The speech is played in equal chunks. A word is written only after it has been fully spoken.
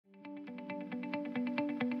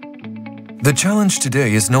The challenge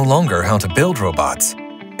today is no longer how to build robots,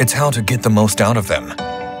 it's how to get the most out of them.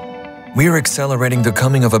 We are accelerating the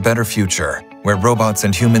coming of a better future, where robots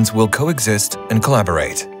and humans will coexist and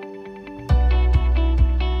collaborate.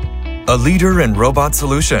 A leader in robot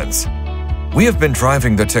solutions, we have been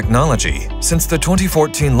driving the technology since the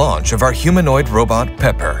 2014 launch of our humanoid robot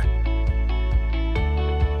Pepper.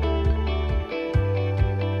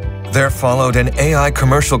 There followed an AI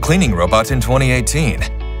commercial cleaning robot in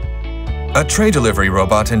 2018, a tray delivery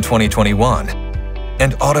robot in 2021,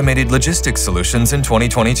 and automated logistics solutions in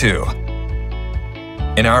 2022.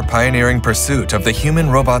 In our pioneering pursuit of the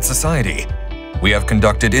human-robot society, we have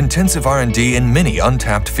conducted intensive R&D in many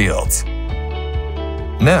untapped fields.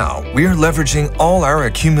 Now, we are leveraging all our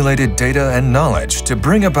accumulated data and knowledge to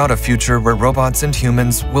bring about a future where robots and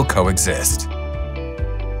humans will coexist.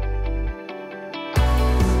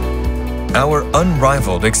 Our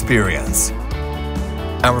unrivaled experience,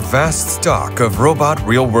 our vast stock of robot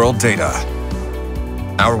real-world data,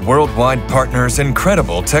 our worldwide partners'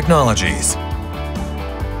 incredible technologies.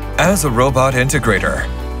 As a robot integrator,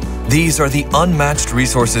 these are the unmatched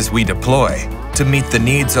resources we deploy to meet the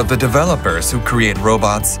needs of the developers who create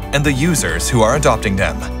robots and the users who are adopting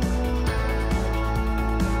them.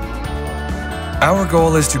 Our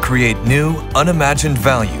goal is to create new, unimagined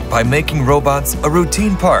value by making robots a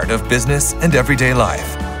routine part of business and everyday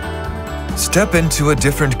life. Step into a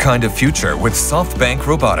different kind of future with SoftBank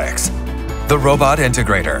Robotics, the robot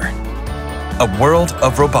integrator. A world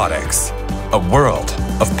of robotics, a world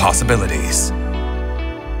of possibilities.